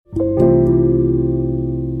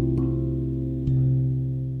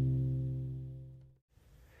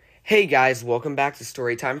Hey guys, welcome back to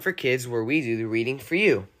Storytime for Kids, where we do the reading for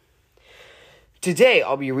you. Today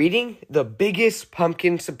I'll be reading The Biggest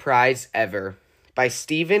Pumpkin Surprise Ever by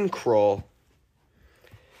Kroll.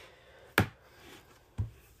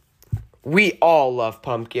 We all love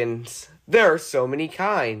pumpkins. There are so many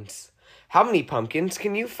kinds. How many pumpkins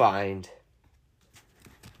can you find?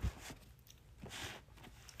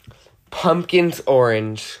 Pumpkin's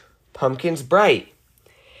orange. Pumpkin's bright.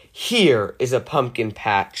 Here is a pumpkin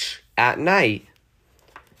patch at night.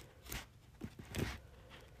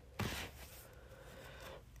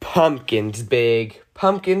 Pumpkin's big,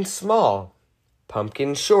 pumpkin's small,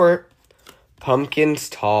 pumpkin's short, pumpkin's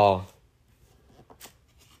tall.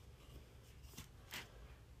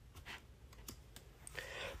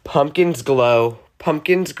 Pumpkins glow,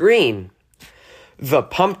 pumpkins green. The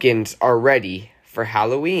pumpkins are ready for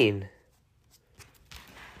Halloween.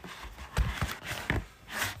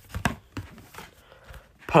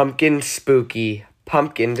 Pumpkin spooky,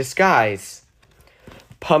 pumpkin disguise.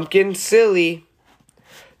 Pumpkin silly,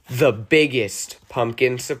 the biggest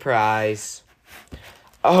pumpkin surprise.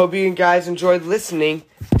 I hope you guys enjoyed listening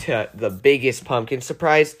to The Biggest Pumpkin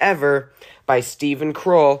Surprise Ever by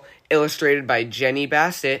Kroll, illustrated by Jenny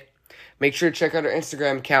Bassett. Make sure to check out our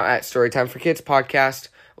Instagram account at Storytime for Kids Podcast.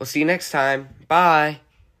 We'll see you next time. Bye.